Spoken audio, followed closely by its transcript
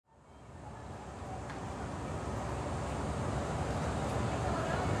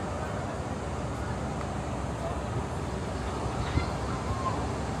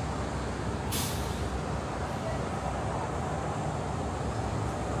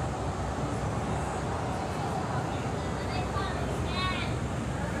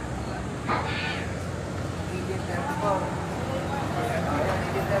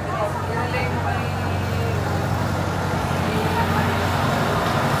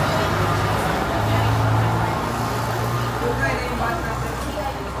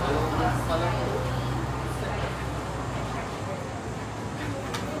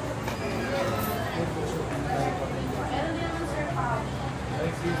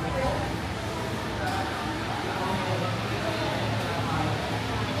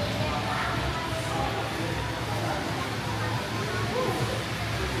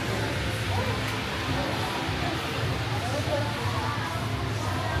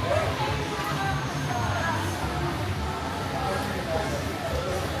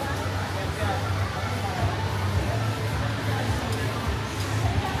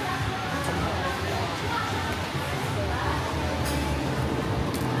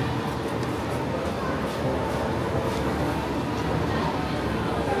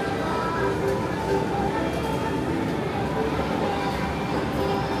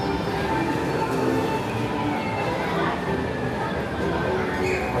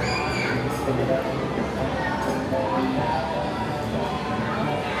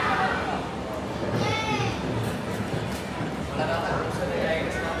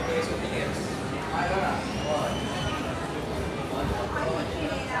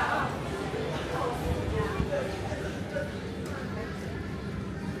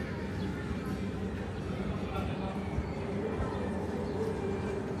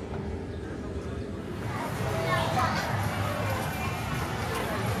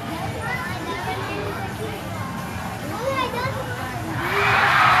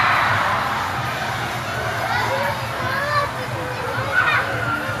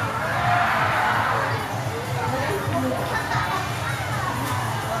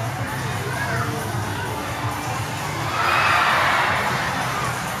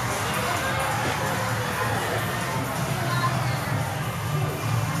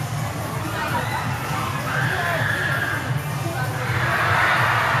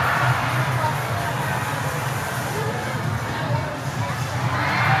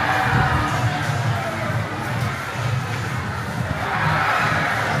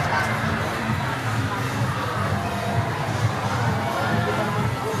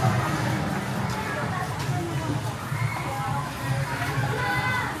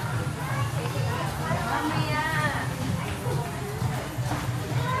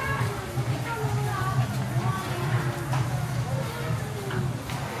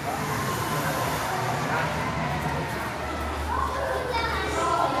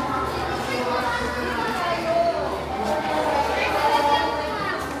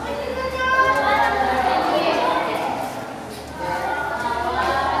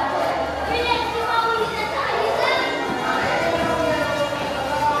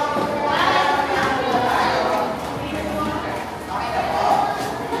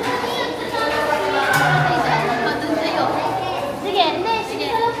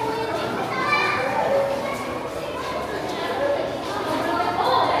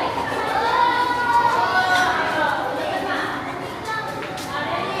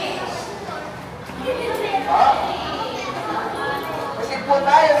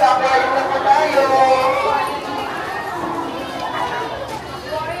tayo, sa aquarium na po tayo.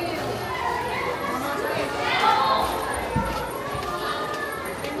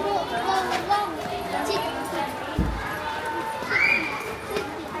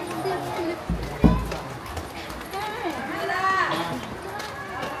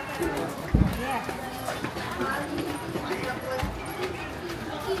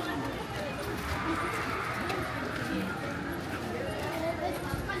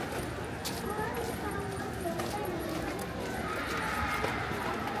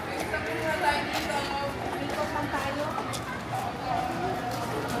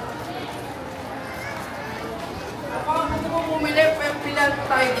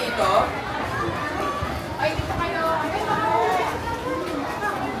 Tayo dito. Ay, dito kayo.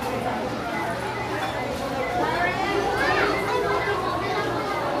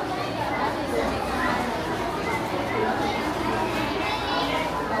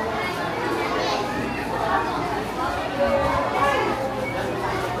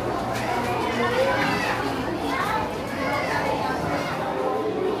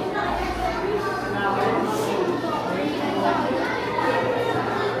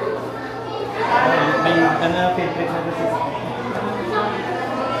 Ano favorite na kasi?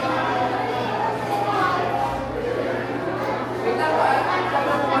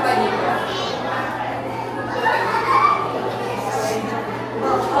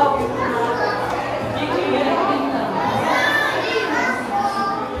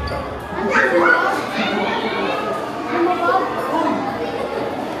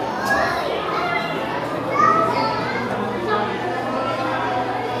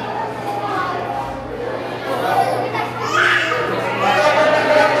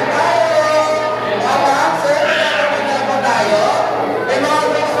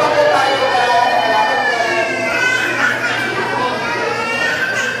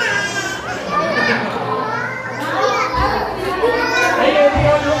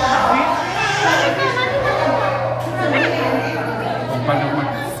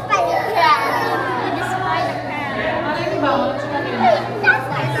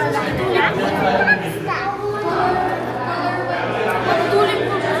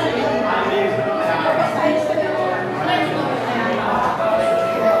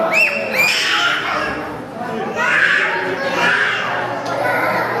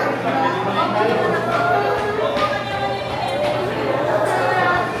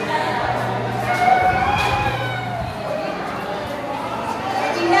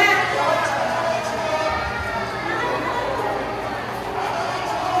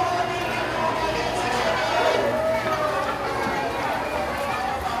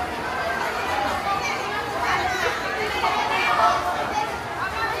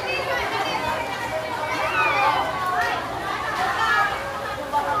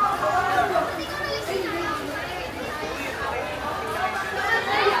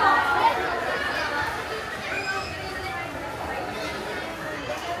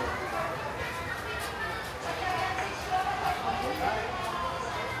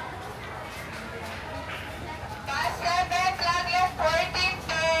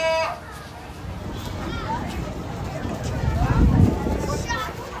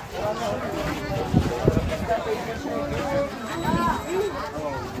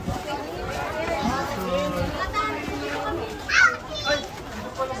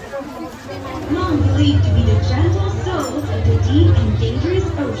 Long believed to be the gentle souls of the deep and dangerous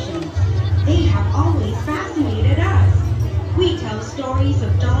oceans, they have always fascinated us. We tell stories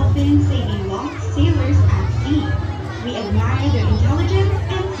of dolphins saving lost sailors at sea. We admire their intelligence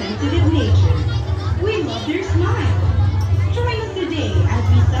and sensitive nature. We love their smile. Join us today as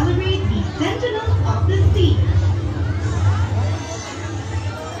we celebrate the sentinels of the sea.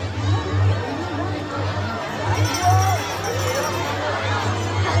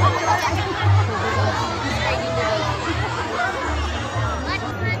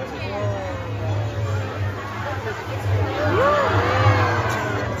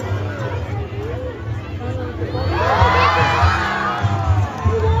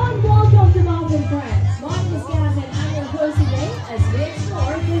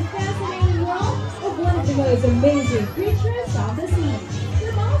 Amazing creatures of the sea,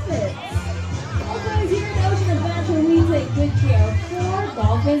 the dolphins. Also, here in Ocean Adventure, we take good care of 4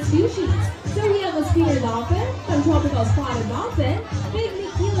 dolphin species. So we have a spear dolphin, some tropical spotted dolphin, big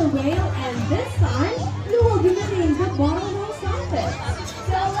killer whale, and this time, we will be meeting the bottlenose dolphin.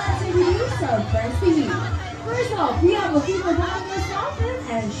 So let's introduce our friends to you. First off, we have a female bottlenose dolphin,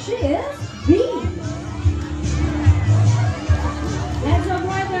 and she is Bee. Next up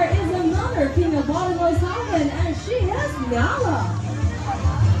right there is another female bottlenose dolphin, and she is Nala.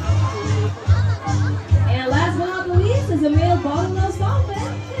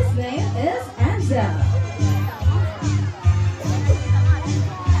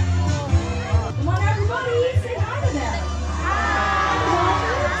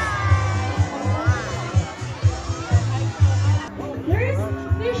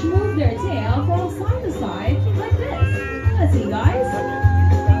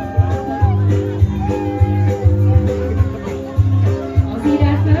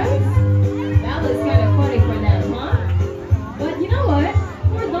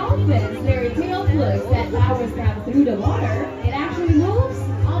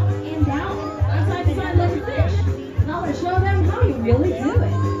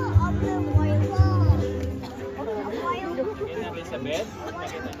 doing.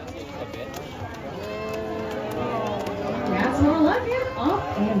 That's more like it,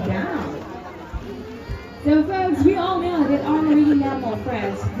 up and down. So folks, we all know that our marine mammal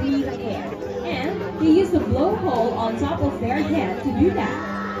friends breathe air, and they use the blowhole on top of their head to do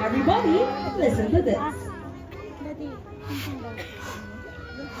that. Everybody, listen to this.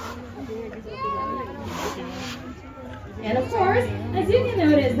 And of course, as you can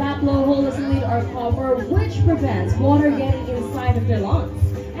notice, that blowhole is a lid or cover which prevents water getting inside of their lungs.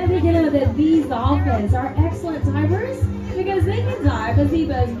 And did you know that these dolphins are excellent divers? Because they can dive as deep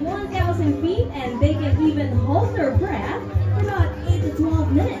as 1,000 feet and they can even hold their breath for about 8 to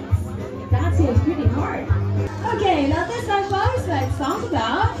 12 minutes. That seems pretty hard. Okay, now this time folks, let's talk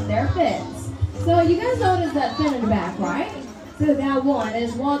about their fins. So you guys notice that fin in the back, right? So that one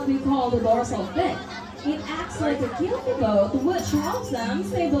is what we call the dorsal fin. It acts like a keel boat, which helps them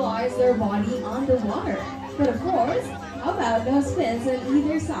stabilize their body underwater. But of course, how about those fins on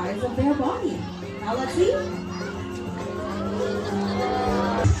either side of their body? Now let's see.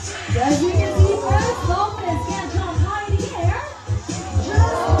 As you can see, first, dolphins can jump high in the air, just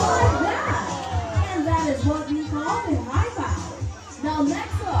like that. And that is what we call the high bow. Now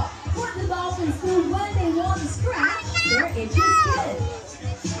next up, what do dolphins do when they want to scratch their itchy skin?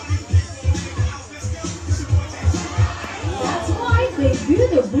 That's why they do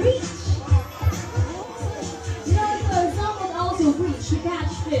the breach. You know, so some would also breach to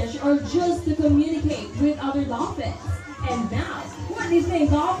catch fish or just to communicate with other dolphins. And now, what do you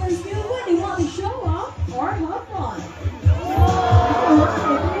think dolphins do when they want to show off or have fun?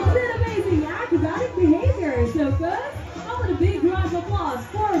 Alright, it's an amazing acrobatic behavior. So first, how about a big round of applause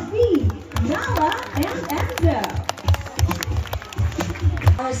for V, Nala, and Enzo.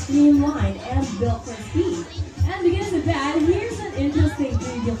 Are streamlined and built for speed. And because of that, here's an interesting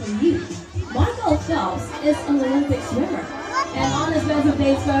trivia for you. Michael Phelps is an Olympic swimmer. And on his best of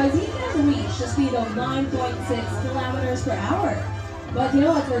days, folks, he can reach a speed of 9.6 kilometers per hour. But you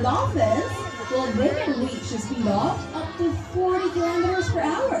know what, for dolphins, well, they can reach a speed of up to 40 kilometers per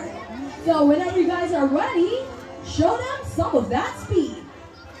hour. So whenever you guys are ready, show them some of that speed.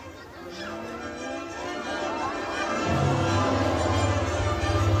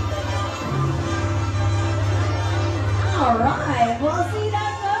 Alright, well, see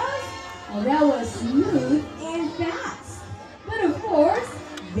that, folks? Well, that was smooth and fast. But of course,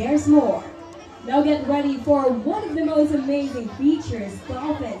 there's more. Now get ready for one of the most amazing features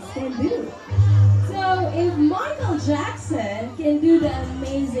dolphins can do. So if Michael Jackson can do the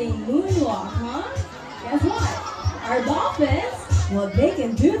amazing moonwalk, huh? Guess what? Our dolphins, well, they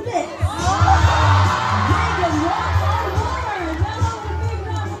can do this. They can walk on water. Now a big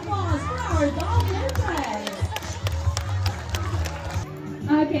round of applause for our dolphin friends.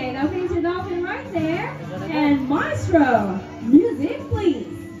 Okay, now face your dolphin right there. And maestro, music please.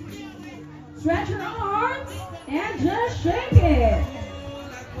 Stretch your arms and just shake it.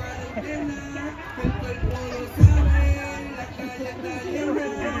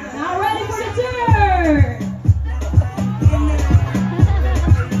 Now ready for the turn.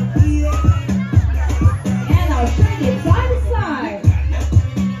 And now shake it side to side.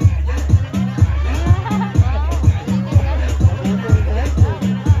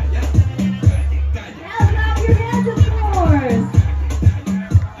 Now clap your hands, of course.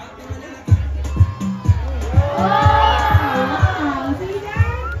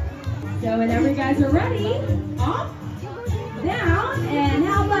 So whenever you guys are ready, up, down, and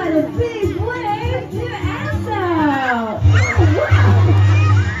how about a big wave to Enzo? Oh, wow!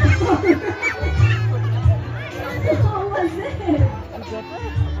 How was it?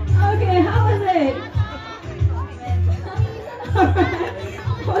 Okay, how was it?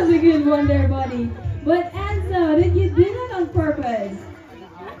 Alright, was a good one there, buddy. But Enzo, did you do that on purpose?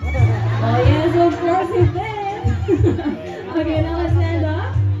 Oh yes, of course you did. Okay, now let's stand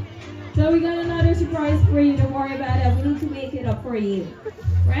up. So we got another surprise for you. Don't worry about it. We need to make it up for you.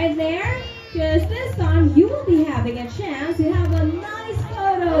 Right there. Because this time you will be having a chance to have a nice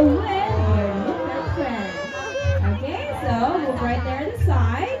photo with your new friend. Okay, so move right there to the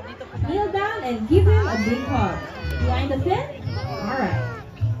side. Kneel down and give him a big hug. Behind the fin? Alright.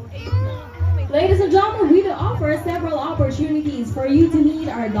 Ladies and gentlemen, we do offer several opportunities for you to meet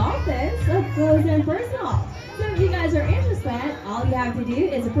our dolphins up close and personal. So if you guys are interested, all you have to do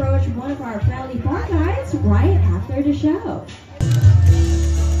is approach one of our friendly park guides right after the show.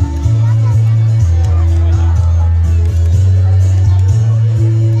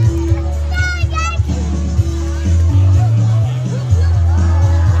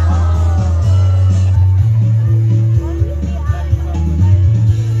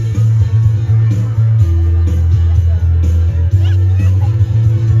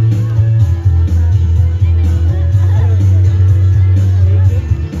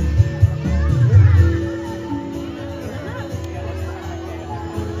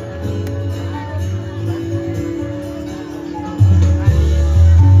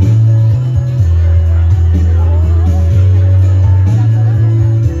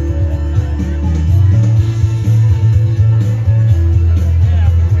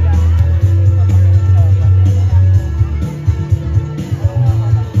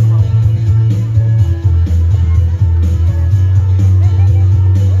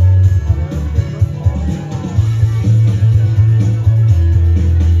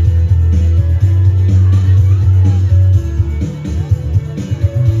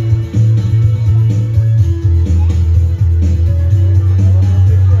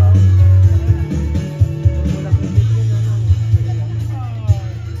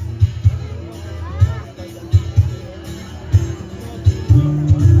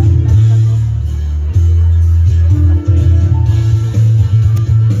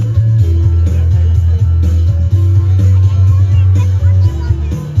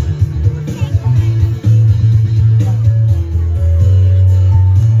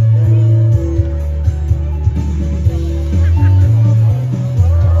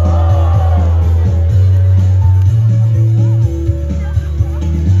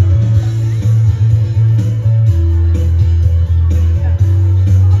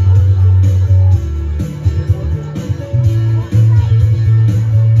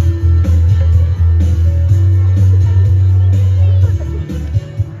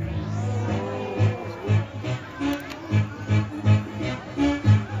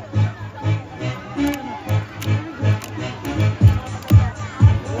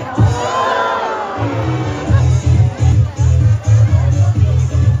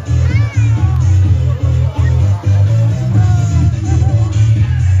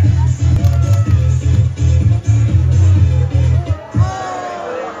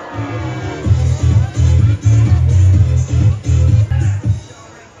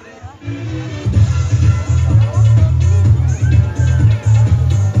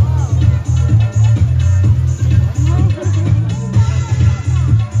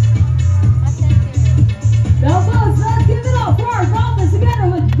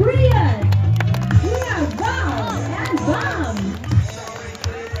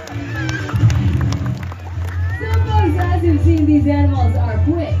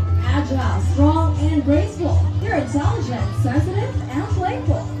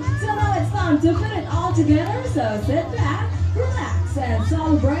 time to put it all together, so sit back, relax, and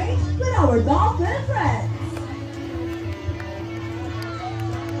celebrate with our dolphin friends.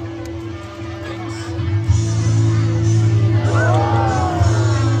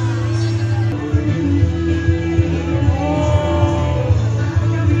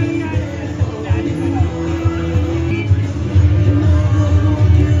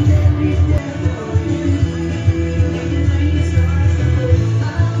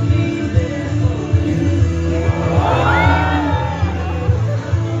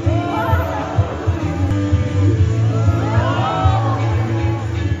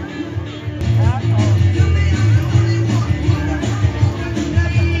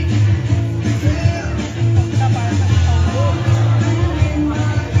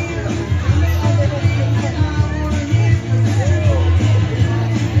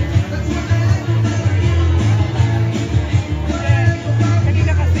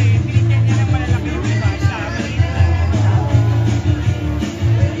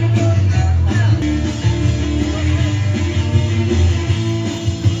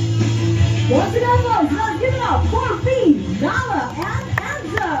 Once again, folks, let's give it up for Fee, Nala, and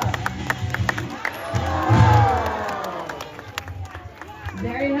Enzo.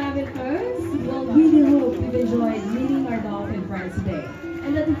 There you have it, folks. Well, we really hope you've enjoyed meeting our dolphin friends today,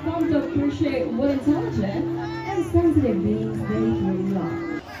 and that you've come to appreciate what intelligent and sensitive beings they really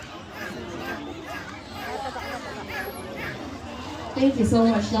are. Thank you so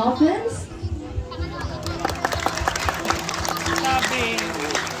much, dolphins.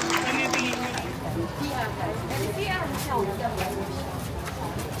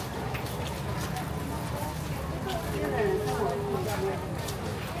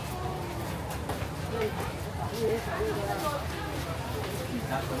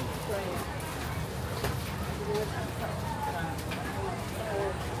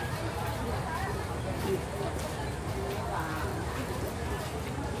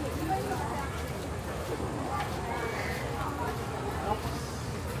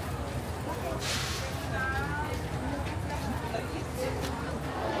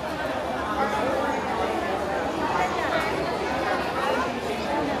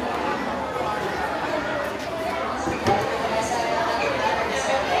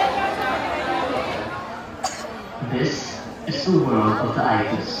 This is the world of the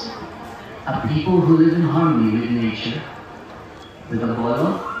Itis, a people who live in harmony with nature. With a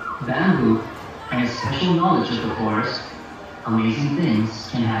boil, bamboo, and a special knowledge of the forest, amazing things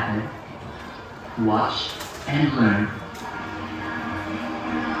can happen. Watch and learn.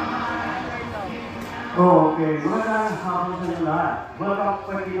 Okay, magandang hapon sa inyo lahat. Welcome to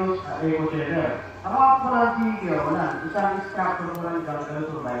Pagkilos at Eco Trader. Ang mga palang video na isang instructor po ng jungle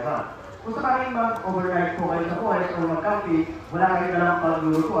survival. Kung sakaling mag-overnight po kayo sa forest o mag-camping, wala kayo nalang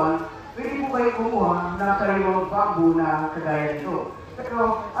paglulutuan, pwede po kayo kumuha ng sariwang bamboo na kagaya nito.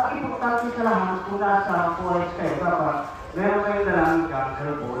 Pero ang importante sa lahat kung nasa forest kayo, dapat meron kayo nalang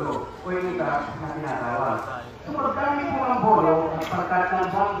jungle bolo o yung itas na tinatawag. So paggamit po ang bolo at pagkat ng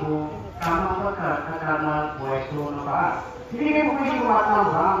bamboo, tamang pagkat at tamang pwesto ng paa. Hindi kayo po pwede kumatang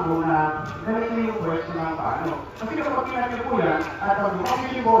bamboo na ganito yung pwesto ng paano. Kasi kapag kinagin po yan at pag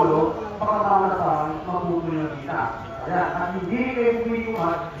lumapit yung bolo, pagkatama na pa, maputo yung kita. Kaya, at hindi kayo po pwede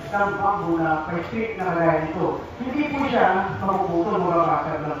kumat ng bamboo na pa-strict na kagaya nito. Hindi po siya mapuputo mga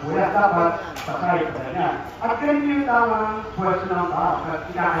kasag ng buya. Dapat patay sa kanya. At ganito yung tamang pwesto ng paa at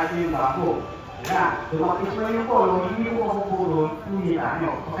kinakasya yung bamboo. Kaya, lumapit mo yung bolo, hindi po mapuputo yung kita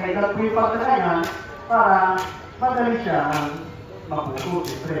nyo. Okay, dapat po yung pagkakanya para madali siya maputo,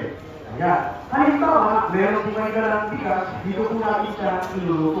 siyempre. Kaya, halimbawa, meron po kayo dalang bigas, dito po natin siya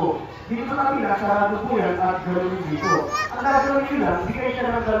inuluto. Dito sa kabila, sarado po yan at gano'n dito. Ang gagawin nyo lang, bigay siya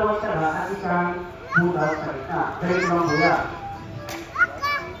ng dalawang sara at isang butas sa gitna. Dahil naman po yan.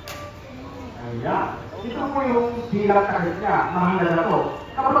 Ayan. Ito po yung bilang takit niya, mahina na to.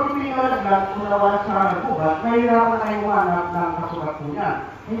 Kapag pinilaglag, kung nawala sa bugat, mahirapan na yung manap ng kasukat po niya.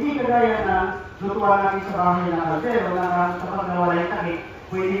 Hindi kagaya na lutuan natin sa bahay ng kaldero na kapag nawala yung takit,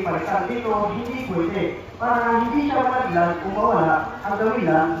 pwede palitan dito, hindi pwede. Para hindi siya malaglag kung mawala, ang gawin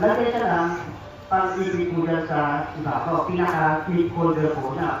lang, lagay siya ng pang-ibig po dyan sa ibabaw, pinaka-clip holder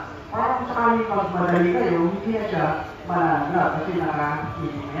po niya. Para kung sakaling pag madali kayo, hindi na siya malaglag kasi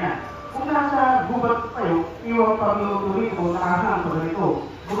naka-ibig na yan. Kung nasa gubat kayo, iwang pagluluto rito, nakahang pa ganito.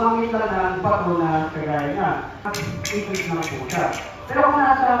 Gumamit lang ng bato na kagaya niya. Ibig na po siya. Pero kung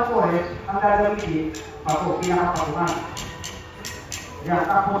nasa forest, ang gagamitin, bato, pinaka-patuhan. Yan,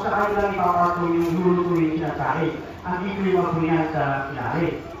 tapos sa kanilang ipapato yung lulutuin siya sa akin. Ang iklima po niya sa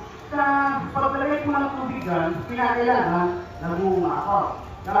ilalim. Sa paglalagay po ng tubig dyan, pinakailangan nag-uumakaw.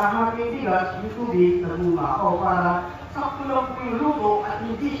 nakahaging bigas, yung tubig na bumakaw para sakto lang po yung luto at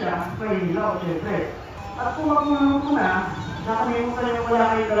hindi siya mahihilaw, syempre. At kung magluluto na, nakalimutan niyo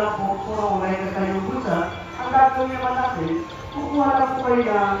wala kayo dalang poksoro o may kayong bulsa, ang gagawin naman natin, kukuha lang po kayo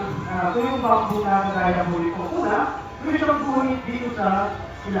ng yung bamboo na kagaya po ito. Una, may siyang buhit dito sa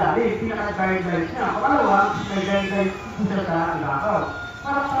ilalim, pinaka-guidelines niya. Pangalawa, may guidelines po siya sa alakaw.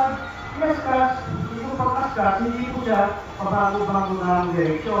 Para pag kaskas, hindi po pagkaskas, hindi po siya pabago-bago ng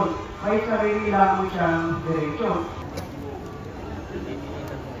direksyon. May sarili lamang siyang direksyon.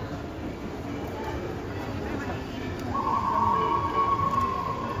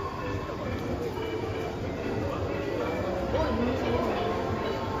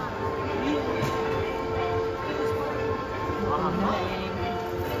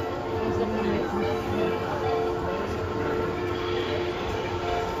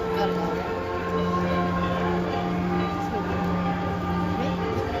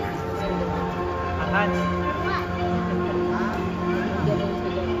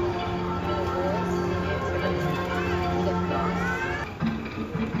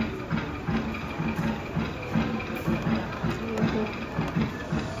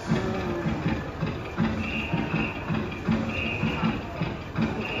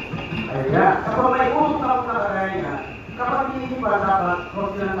 Ayan. Kapag may usok na ako nakagaya niya, kapag hindi pa dapat,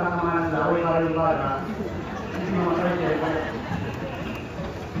 huwag nyo lang kasama ng laway para yung bata. Hindi mamatay siya.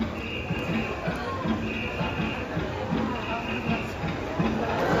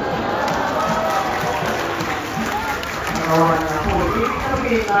 Nakawahan na po. Ibig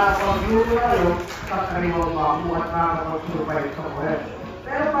sabihin na pag-luto kayo, kakariwag mo at nakakapag-survive sa kuwet.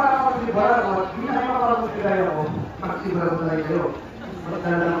 Pero para kapag-libara mo, hindi na kayo makapag-sigay ako, mag-sigurado na kayo.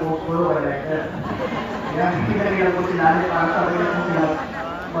 Magdala ng kukulo ay like that. Yan, pinagyan ko sila para sabihin ko sila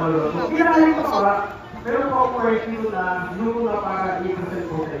maluluto. Pinagaling ko pa, pero po ako review na luto na para i-present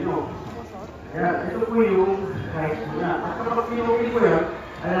ko sa inyo. Yan, ito po yung rice po niya. At kapag pinugin ko yan,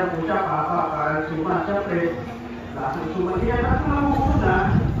 alam po siya parang suman. Siyempre, lasang suman yan. At kung nabubuo na,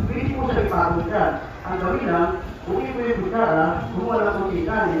 pwede po siya ipagod dyan. Ang gawin lang, bukit po yung butara, kumuha lang po yung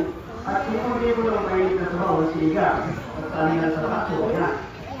kanin, at pinugin ko lang mainit na sabaw ng siga. At sa baso, yan.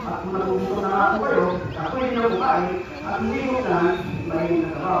 At kung nabubuo na ako kayo, ako hindi na bukain, at hindi ko na mainit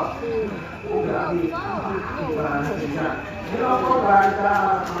na sabaw. O grabe, ang para na siya. Pero ako, parang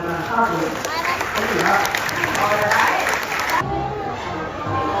sa mga nasabi, okay ha? Alright.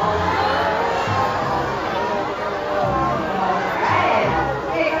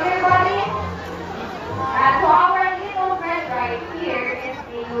 Okay, everybody. So our little friend right here is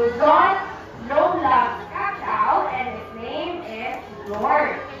a Luzon low-love cacao, and his name is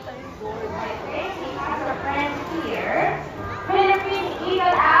George. Okay, he has a friend here. Philippine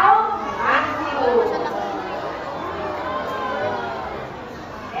Eagle Owl, Matthew.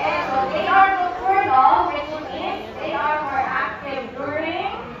 And so they are nocturnal, which means they are more active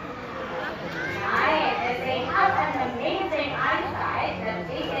during night. And they have an amazing eyesight that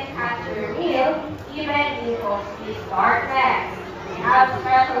they can catch their meal even in complete darkness. They have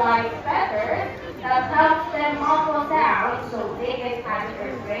specialized feathers that helps them muffle down so they can catch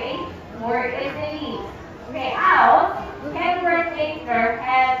their prey more easily. Okay, owls can rotate their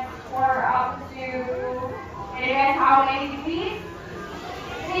heads for up to, can you guess how many degrees?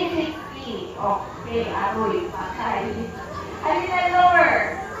 360. Okay, aroy, patay. A little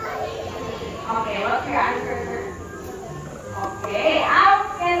lower. Okay, what's your answer? Okay,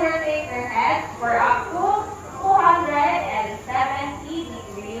 owls can rotate their heads for up to 270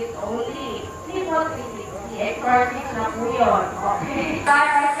 degrees only. People 360. Expertise na po yun. Okay.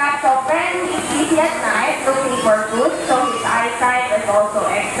 Our catch-up friend is busy at night looking for food, so his eyesight is also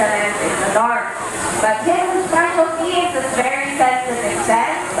excellent in the dark. But his specialty is his very sensitive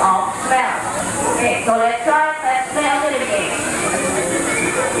sense of smell. Okay, so let's try that smell it again.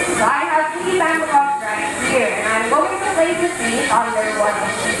 So I have 3 bamboo cups right here, and I'm going to place his feet under one of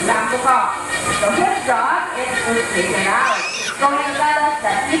these bamboo cups. So his job is to spit it out. He's going to tell us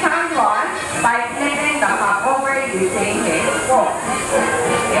that he found one by flipping the cup over using his fork.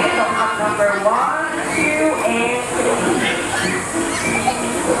 Okay, so cup number 1, 2, and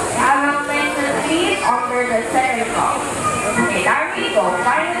 3. I will place his feet under the second cup. Okay, there we go.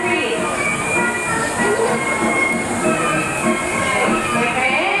 Final 3.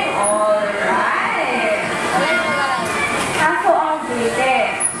 Okay, alright. Kaso ang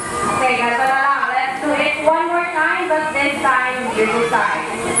bilis. Okay, ganito na lang. Let's do it one more time, but this time you decide.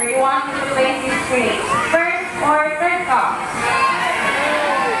 Where you want to place your screen. First or third cup?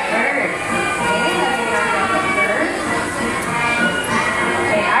 First. Okay, let me know the first.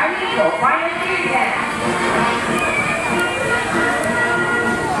 Okay, there we go. Final 3 again.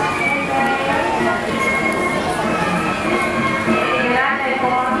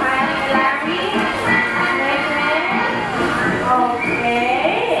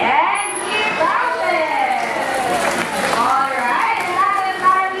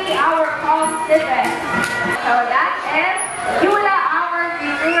 is Yula, our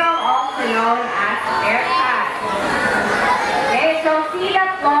figural, also known as bear cat. Okay, so see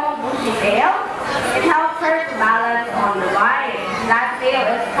that long bushy tail? It helps her to balance on the vine. That tail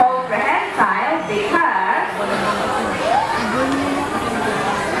is called prehensile because...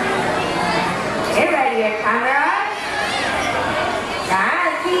 Okay, ready your camera?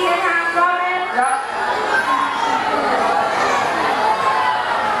 Yeah, see and half from it. Look.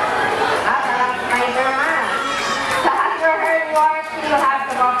 You have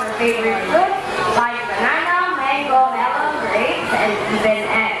some of her favorite fruits like banana, mango, melon, grapes, and even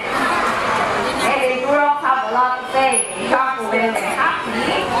eggs. And in Europe have a lot to say. They talk when they're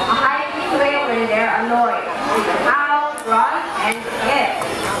happy, a high pitched way when they're annoyed. They can howl, run, and skip.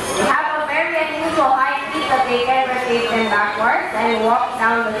 They have a very unusual high feet that they can rotate them backwards and walk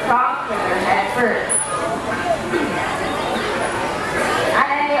down the trunk with their head first. And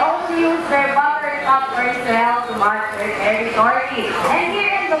then they also use their buttercup personnel to mark their territory. And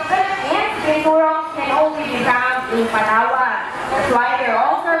here in the Philippines, kangaroos can only be found in Palawan. That's why they're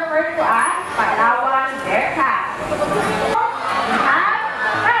also referred to as Palawan bear cats. We have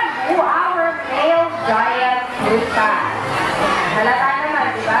Bamboo, our male giant fruit bat. Halata naman,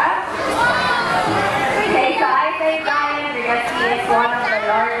 di ba? Okay, so I say giant because he is one of the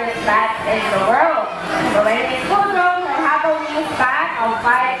largest bats in the world. So when he's full grown and have a wingspan of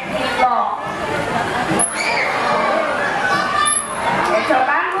 5 feet long. Okay, so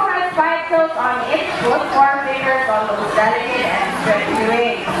Bamboo has 5 toes on its foot, 4 fingers on those delicate and stretchy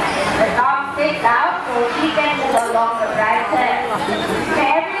wings. The tongue sticks out so he can move along the branches. Okay,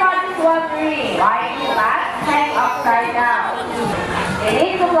 everybody's wondering why do bats hang upside down? They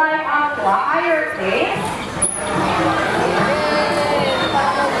need to climb up to a higher place.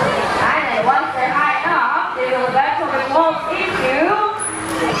 And then once they're high enough, they will eventually move into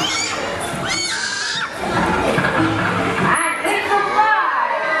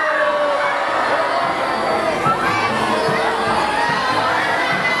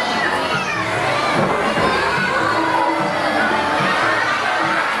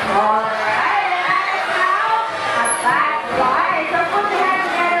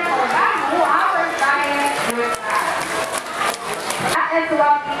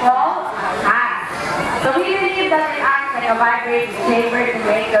a vibrating chamber to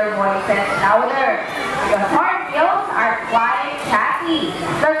make their voices louder. The hornbills are quite chatty.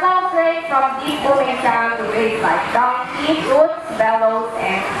 Their calls range from deep booming sound to waves like donkey, toots, bellows,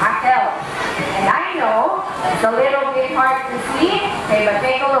 and cackles. And I know it's a little bit hard to see, okay, but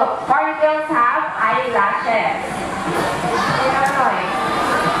take a look. Hornbills have eyelashes.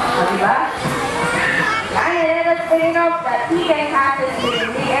 Diba? And let's bring up that he can catch it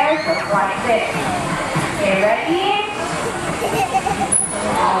in the air just like this. Okay, ready?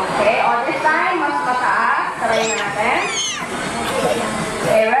 Okay, all this time, mas mataas. Try natin.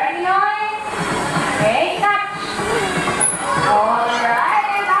 Okay, ready, Noy? Okay, catch. Alright,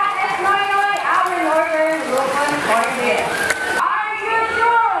 and that is Noy, our northern Lupin hornbill. Are you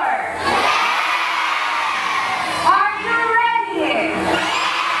sure? Are you ready?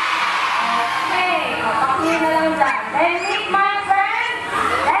 Okay, papakunin na lang dyan. Then meet my friend,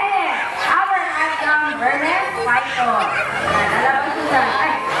 Dennis, our handsome Vernon Python. Nalabas nyo dyan.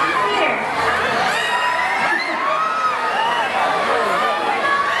 Ay, here.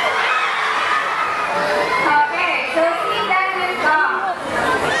 Okay, so see Dennis come.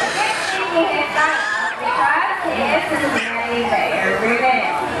 Keep taking his time up because he is smelling the air breathing.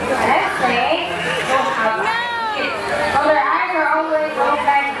 Let's say, don't have teeth. So their eyes are always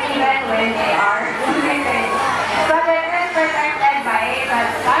open even when they are sleeping. So this is protected by a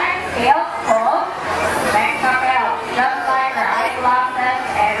transparent scale called spectacle, just like our eyeglasses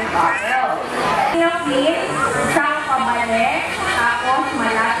and goggles. Pinapin, isang pabalik, tapos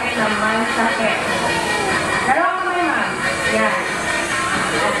malapit naman sa head. Dalawa mo naman. Yan.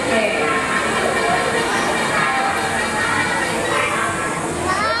 Okay.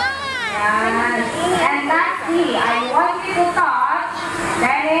 Yan. And lastly, I want you to touch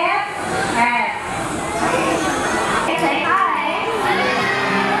Dennis' head. Say hi.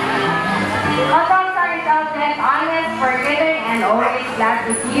 Dogs are intelligent, honest, forgiving, and always glad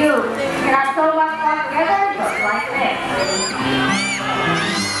to see you. You can have so much fun together, just like this.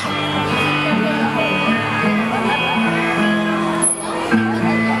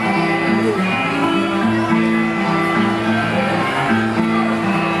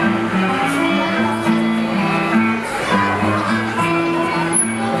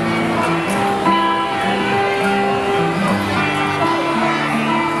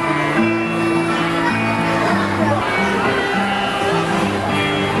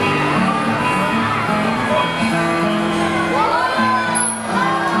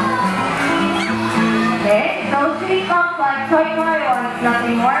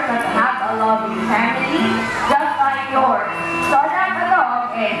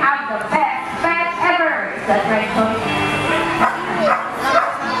 the best pet ever. Is that right, Tony?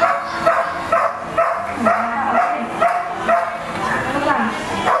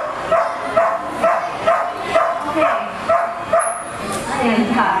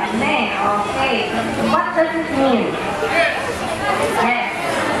 Okay. What does it mean? Yes.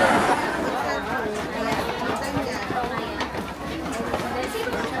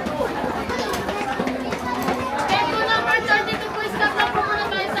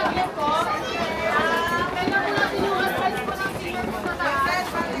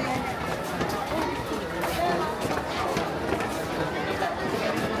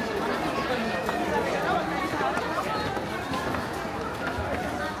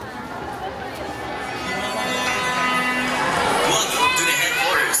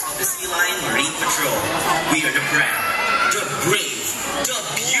 We are the proud, the brave, the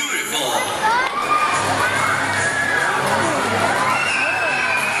beautiful.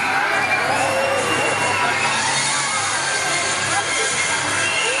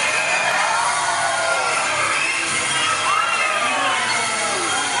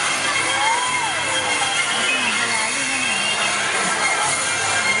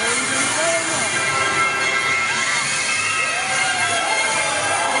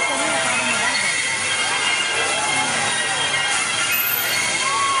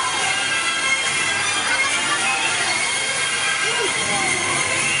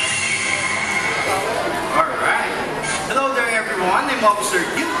 I'm Officer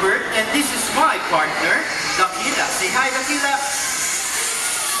Gilbert, and this is my partner, Dakila. Say hi, Dakila.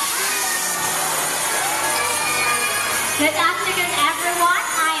 Good afternoon, everyone.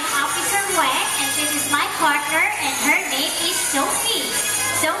 I am Officer Wang, and this is my partner, and her name is Sophie.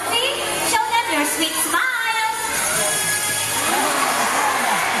 Sophie, show them your sweet smile.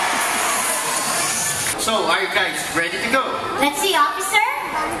 So, are you guys ready to go? Let's see, Officer.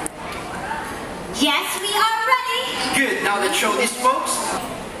 Yes, we are ready. Good. Now let's show these folks.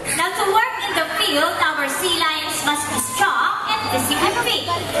 Now to work in the field, our sea lions must be strong and physically fit.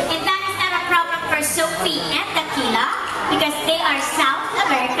 And that is not a problem for Sophie and Dakila because they are South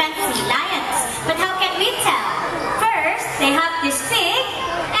American sea lions. But how can we tell? First, they have these big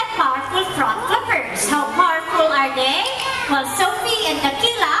and powerful front flippers. How powerful are they? Well, Sophie and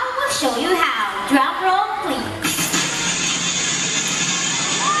Dakila will show you how. Drum roll, please.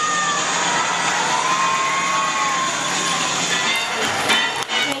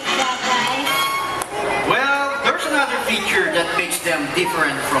 Feature that makes them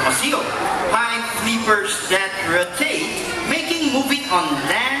different from a seal. High flippers that rotate, making moving on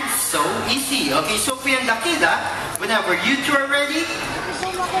land so easy. Okay, Sophie and Dakila, whenever you two are ready,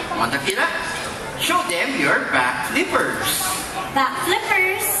 come on Dakila, show them your back flippers. Back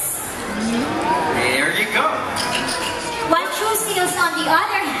flippers. There you go. While true seals, on the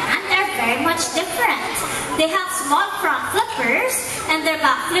other hand, are very much different. They have small front flippers, and their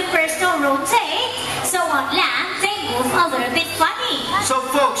back flippers don't rotate, so on land, they move a little bit funny. So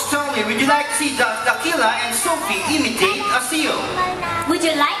folks, tell me, would you like to see Dakila and Sophie imitate a seal? Would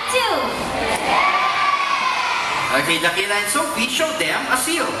you like to? Okay, Dakila and Sophie, show them a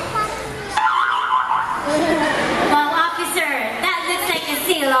seal. Well, officer, that looks like a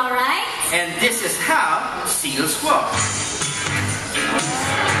seal, alright? And this is how seals walk.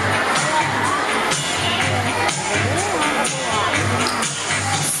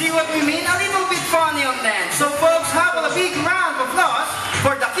 See what we mean? A little bit funny on land. So folks, have a big round of applause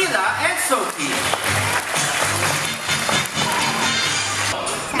for Dakila and Sophie.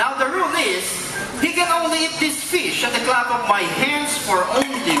 Now the rule is, he can only eat this fish at the clap of my hands for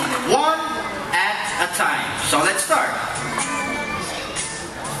only one at a time. So let's start.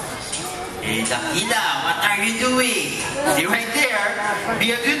 Hey Dakila, what are you doing? See right there.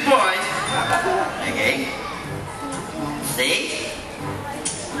 Be a good boy. Okay. Stay.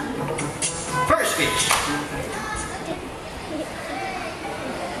 First fish.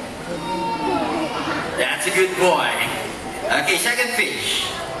 That's a good boy. Okay, second fish.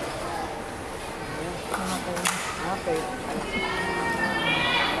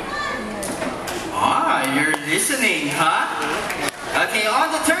 Ah, you're listening, huh? Okay,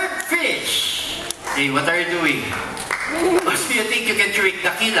 on the third fish. Hey, what are you doing? So you think you can trick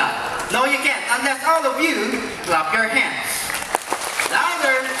Dakila? No, you can't, unless all of you clap your hands.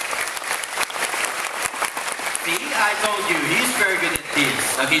 Louder! See, I told you, he's very good at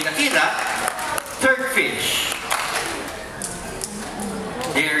this. Okay, Dakila, third fish.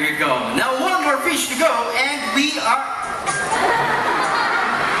 There you go. Now one more fish to go, and we are...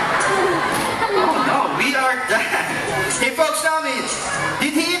 Oh no, we are done. Hey folks, tell me,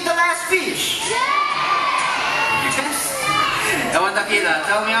 did he eat the last fish? Yes! Ewan Tequila,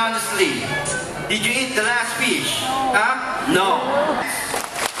 tell me honestly. Did you eat the last fish? Huh? No.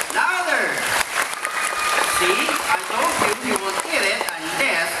 Louder! See? I told you won't eat it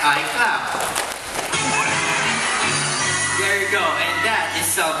unless I clap. There you go, and that is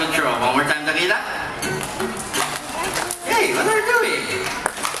self-control. One more time, Tequila. Hey, what are you doing?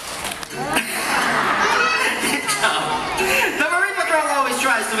 Good job. The Marine Patrol always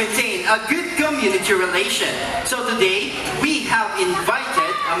tries to maintain a good community relation. So today, we have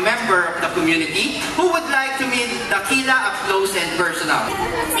invited a member of the community who would like to meet Tequila up close and personal.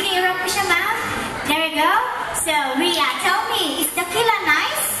 Sige, i-rock ko siya, ma'am. There you go. So, Rhea, tell me, is Tequila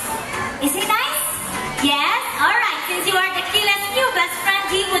nice? Is he nice? Yes? Alright, since you are Tequila's new best friend,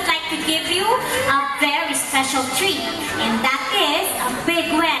 he would like to give you a very special treat. And that is a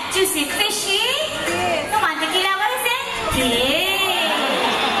big, wet, juicy, fishy. Come on, Tequila, what is it? Kiss.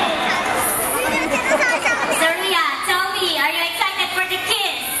 So, Rhea, tell me, are you excited for the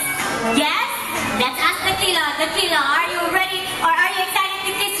kiss? Yes? Let's ask Tequila. Tequila, are you ready? Or are you excited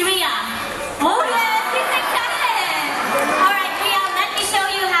to kiss Rhea? Oh, yes, he's excited. Alright, Rhea, let me show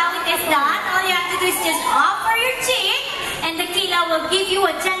you how it is done. All you have to do is just offer your cheek, and Tequila will give you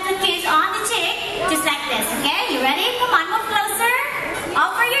a gentle kiss on the cheek, just like this, okay? You ready? Come on, move closer.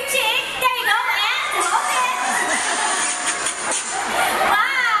 Offer your cheek. There you go, and hold it.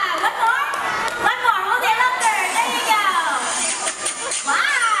 Wow, one more. One more, hold it longer. There you go.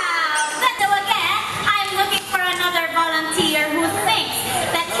 Wow. So again, I'm looking for another volunteer who thinks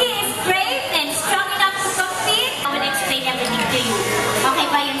that he is brave and strong enough to compete. I will explain everything to you. Okay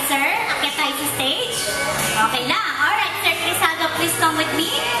ba yun, sir? Akit tayo sa stage? Okay na. Alright, Sir Crisaldo, please come with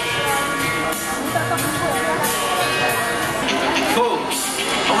me. Folks,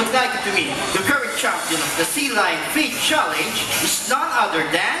 I would like you to meet the current champion of the Sea Lion Feed Challenge is none other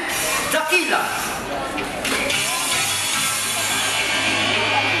than Tequila.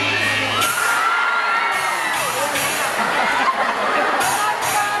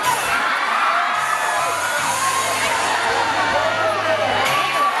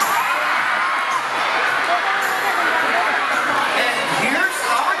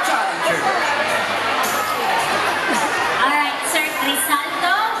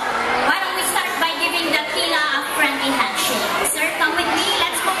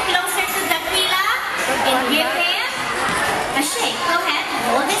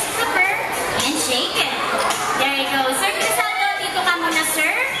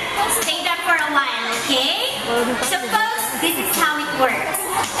 Suppose this is how it works.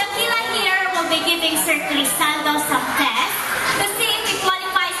 Tequila here will be giving Sir Crisaldo some tests to see if he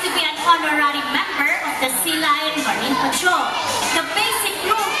qualifies to be an honorary member of the Sea Lion Marine Patrol. The basic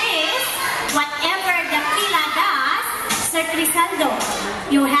rule is, whatever Tequila does, Sir Crisaldo,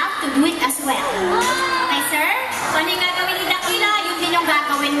 you have to do it as well. Okay, sir? Kung ano yung gagawin ni Tequila, yun din yung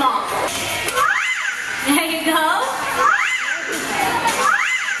gagawin mo. There you go.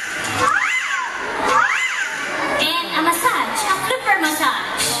 Massage, a flipper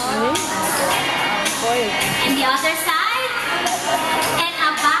massage. And the other side, and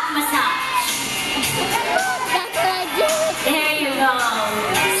a back massage. There you go.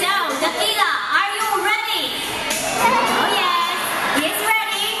 So, Tequila, are you ready? Oh yes, he's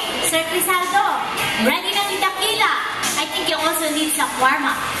ready. Sir Crisaldo, ready na si Tequila. I think you also need some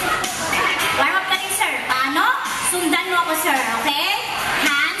warm-up. Warm-up ka rin, sir. Paano? Sundan mo ako, sir, okay?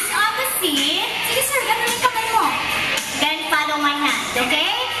 Hands on the seat. Sige, sir, ganun yung kamay mo. Then follow my hand,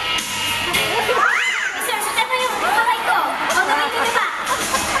 okay? Sir, sundan mo yung kamay ko. O, gawin mo diba?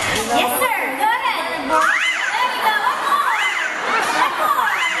 Yes, sir. Go ahead. There you go. One more. One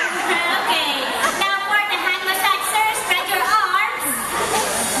more. Okay. Now for the hand massage, sir, spread your arms.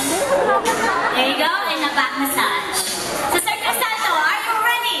 There you go. And a back massage. So, Sir Crisaldo, are you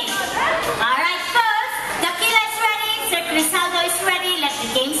ready? Alright, folks. Tequila is ready. Sir Crisaldo is ready. Let the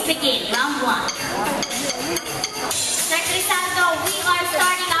games begin. Round 1. Sir Crisaldo, we are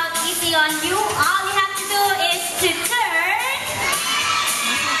starting out easy on you. All you have to do is to turn.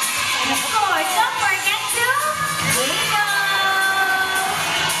 And of course, don't forget to wiggle.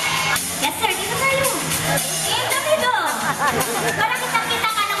 Yes, sir. Dito tayo. In the middle. Para kita-kita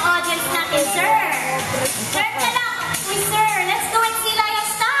ka ng audience natin, sir. Turn ka lang. Please, sir. Let's do it Sea Lion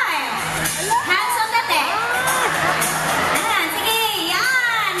style. Hands on the deck. Sige.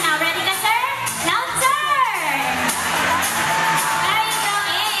 Yan. Now, ready ka, sir? Now, turn. There you go.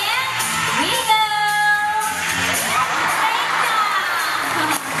 And wiggle. Straight down.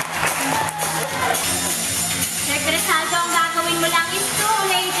 Sir Crisaldo, ang gagawin mo lang is to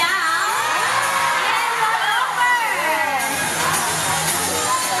lay down and roll over.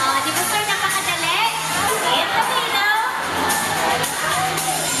 Di ba, sir, napakadali? In the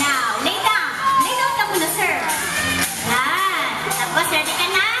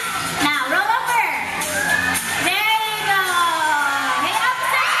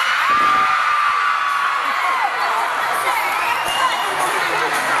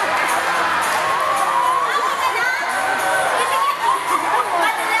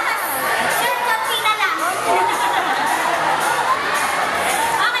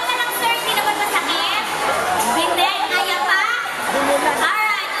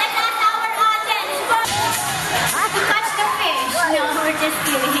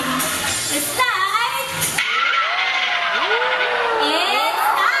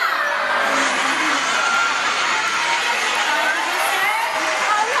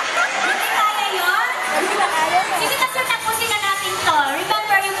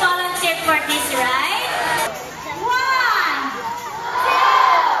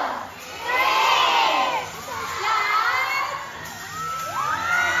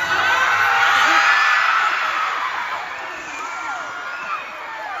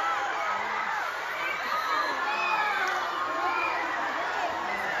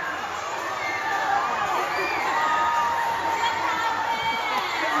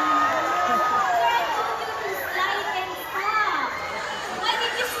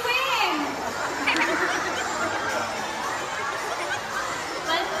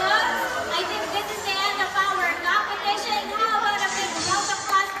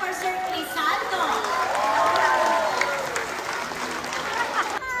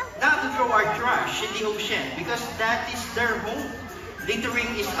trash in the ocean because that is their home. Littering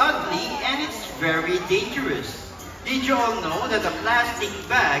is ugly and it's very dangerous. Did you all know that a plastic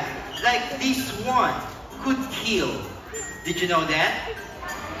bag like this one could kill? Did you know that?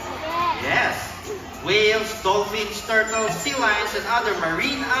 Yes. Whales, dolphins, turtles, sea lions, and other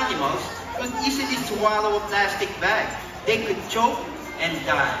marine animals could easily swallow a plastic bag. They could choke and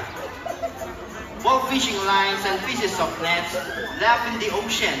die. While fishing lines and pieces of nets left in the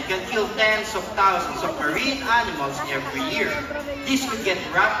ocean can kill tens of thousands of marine animals every year. This could get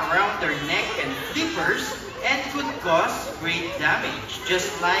wrapped around their neck and flippers and could cause great damage, just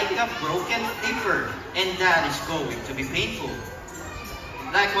like a broken flipper, and that is going to be painful.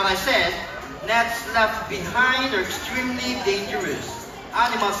 Like what I said, nets left behind are extremely dangerous.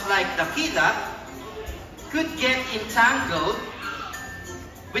 Animals like dakila could get entangled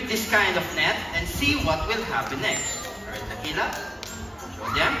with this kind of net and see what will happen next. Alright, dakila, show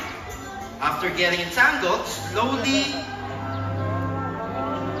them. After getting entangled, slowly...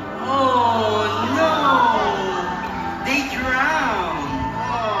 Oh no! They drown!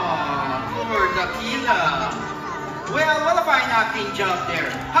 Oh, poor dakila. Well, what a fine acting job there.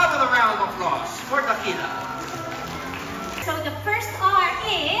 How about a round of applause for dakila? So the first R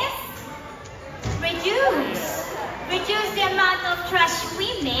is reduce. Reduce the amount of trash we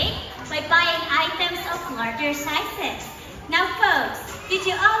make by buying items of larger sizes. Now folks, did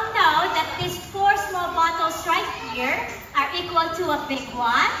you all know that these 4 small bottles right here are equal to a big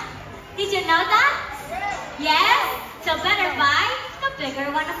one? Did you know that? Yes? So better buy the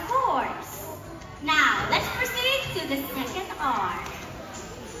bigger one, of course. Now, let's proceed to the second R.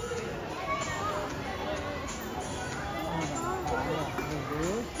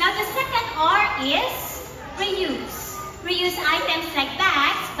 Now the second R is reuse. Reuse items like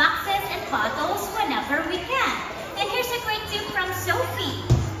bags, boxes, and bottles whenever we can. And here's a great tip from Sophie.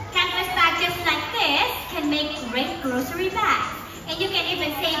 Canvas bags just like this can make great grocery bags. And you can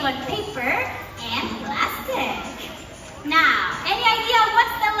even save on paper and plastic. Now, any idea what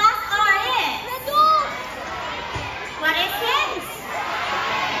the last R is? What is it?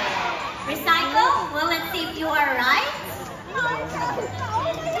 Recycle? Well, let's see if you are right.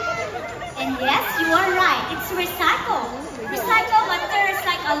 And yes, you are right. It's recycle. Recycle materials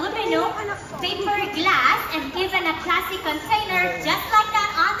like aluminum, paper, glass, and even a plastic container just like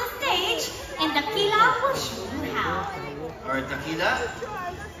that on the stage. And dakila will show you how. Alright, dakila,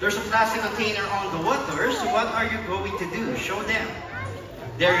 there's a plastic container on the water, so what are you going to do? Show them.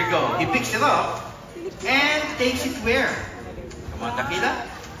 There you go. He picks it up and takes it where? Come on, dakila.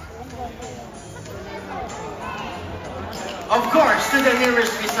 Of course, to the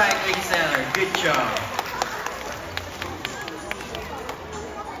nearest recycling center. Good job.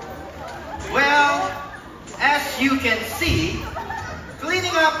 Well, as you can see,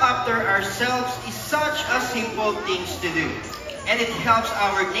 cleaning up after ourselves is such a simple thing to do. And it helps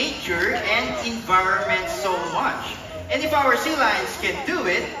our nature and environment so much. And if our sea lions can do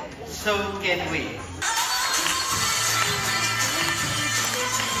it, so can we.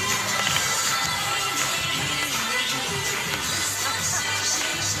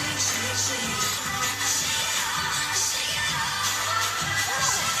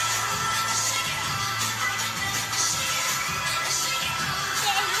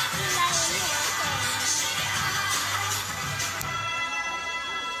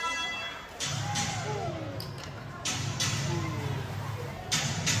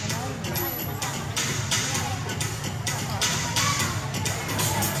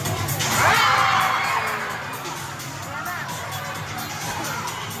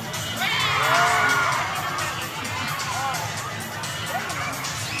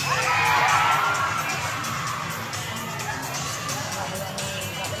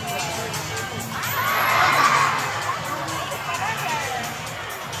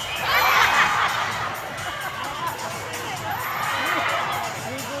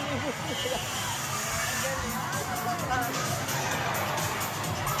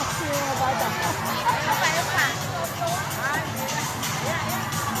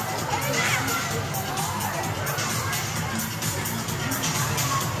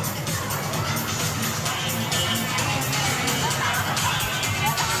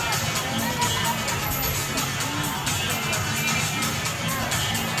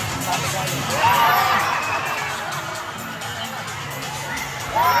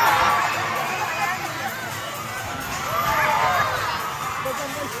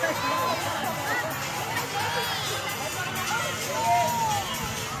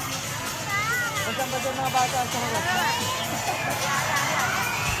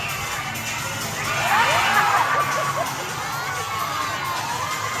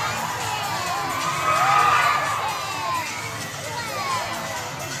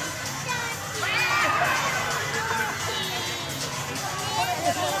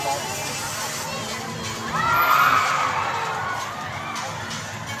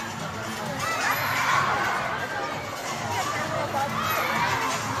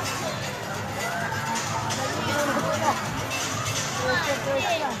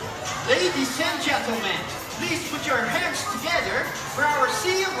 Ladies and gentlemen, please put your hands together for our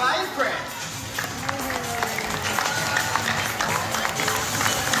sea lion friends.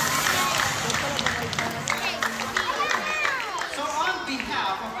 So on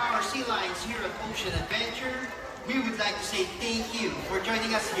behalf of our sea lions here at Ocean Adventure, we would like to say thank you for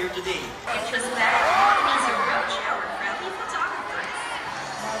joining us here today. Introspect, please approach our friendly photographers.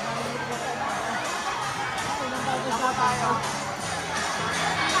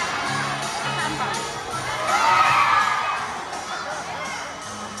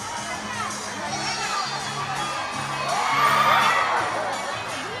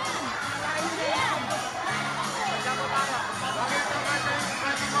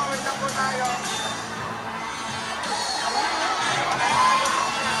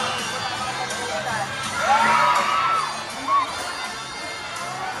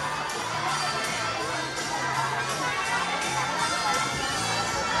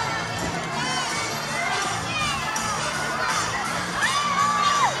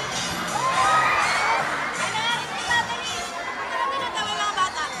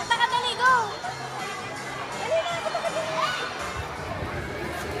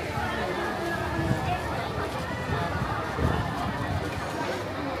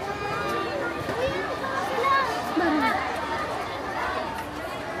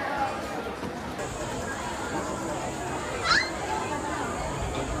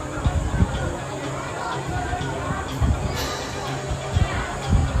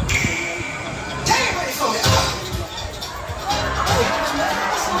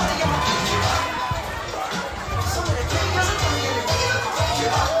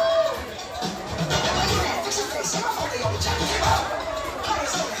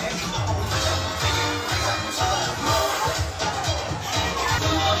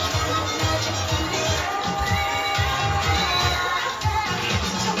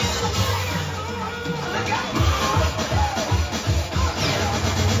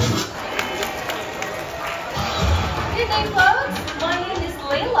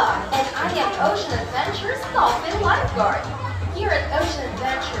 Ocean Adventure's Dolphin Lifeguard. Here at Ocean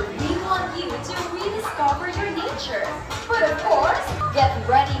Adventure, we want you to rediscover your nature. But of course, get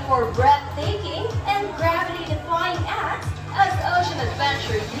ready for breathtaking and gravity-defying acts as Ocean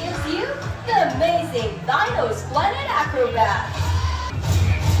Adventure gives you the amazing Dino Splendid Acrobat.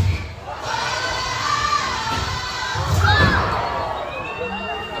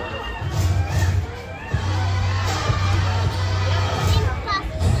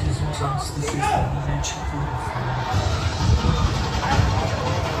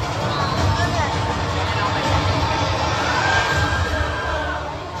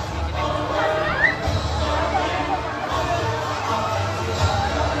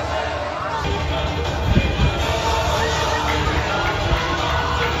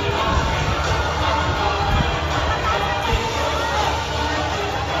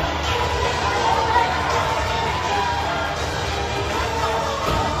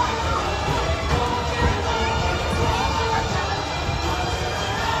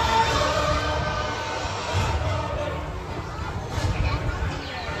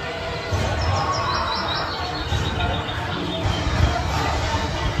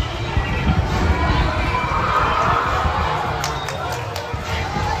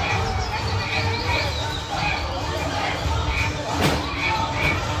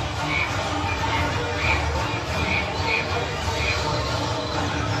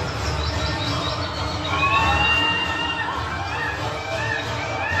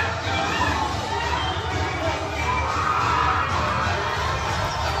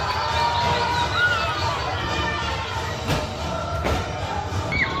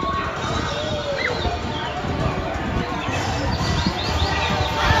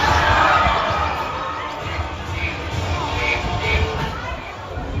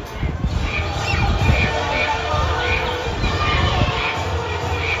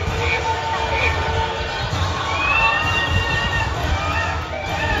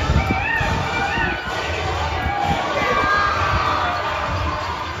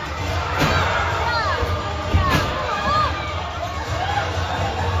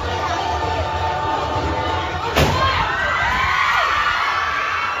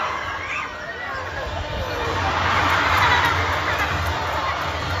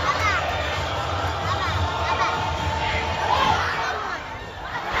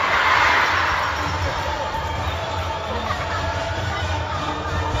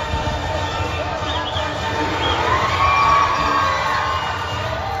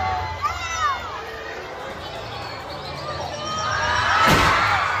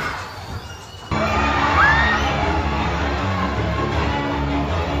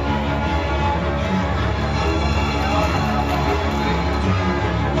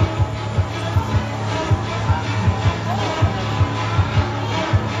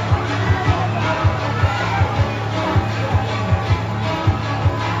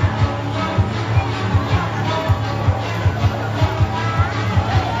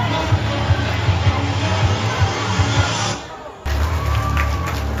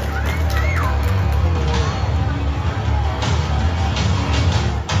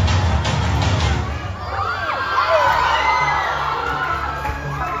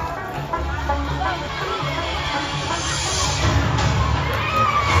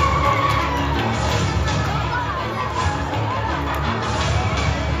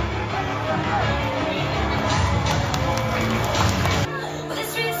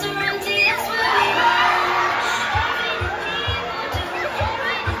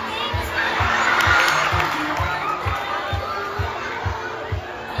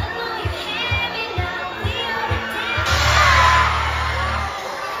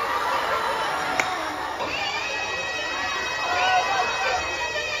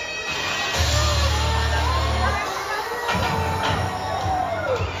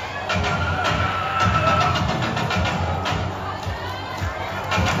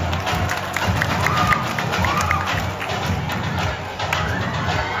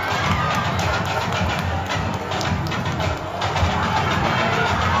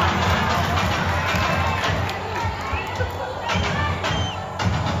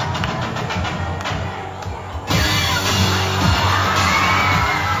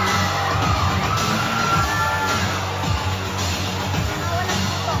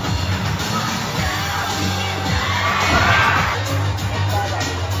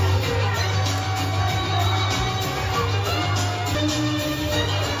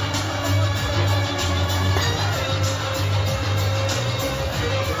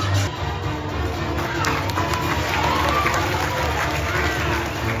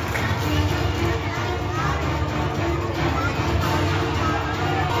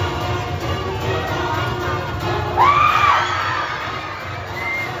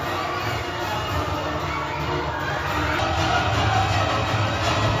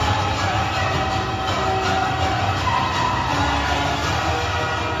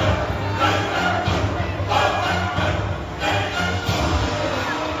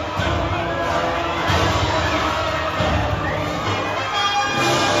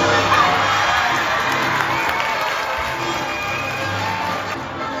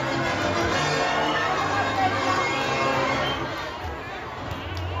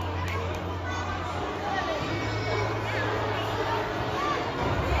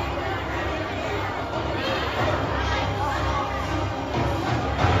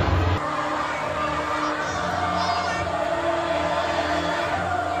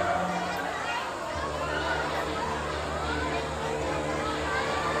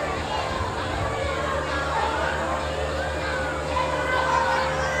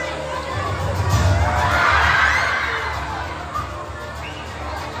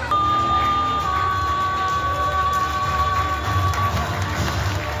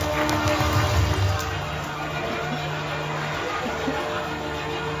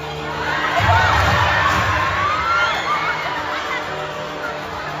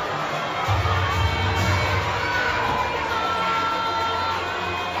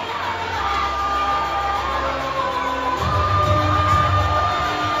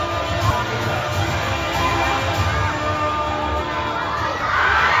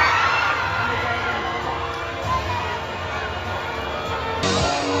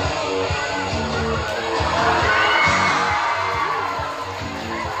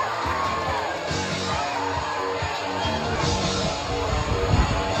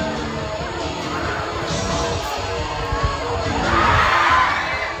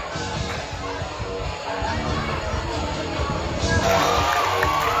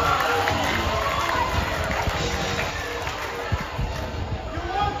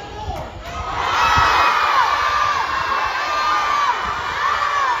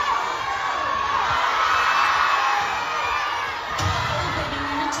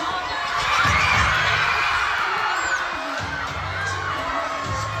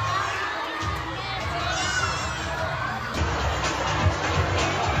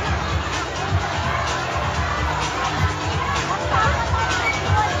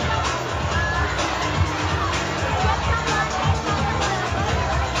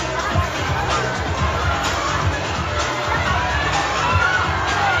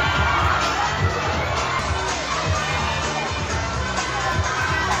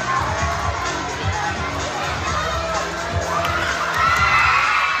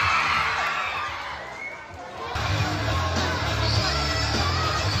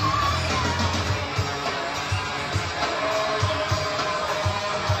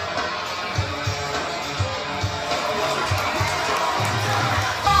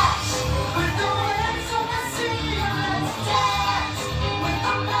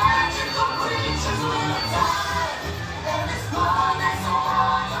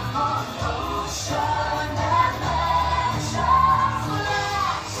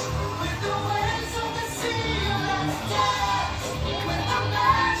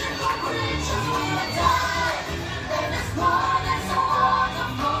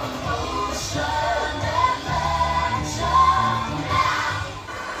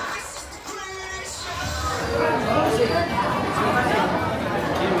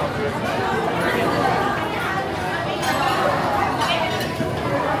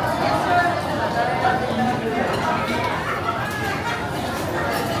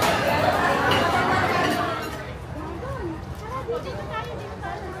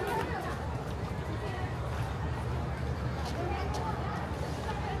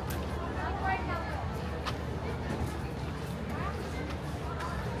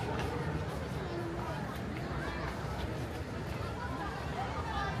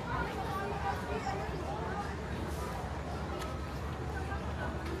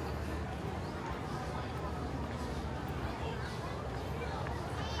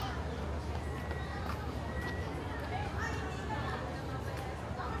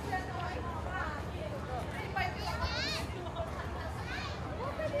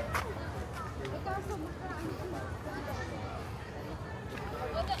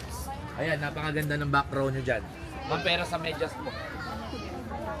 Ayan, napakaganda ng back row nyo dyan. Mampera sa medyas mo.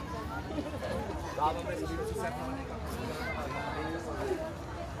 Baka may si Seth naman ito.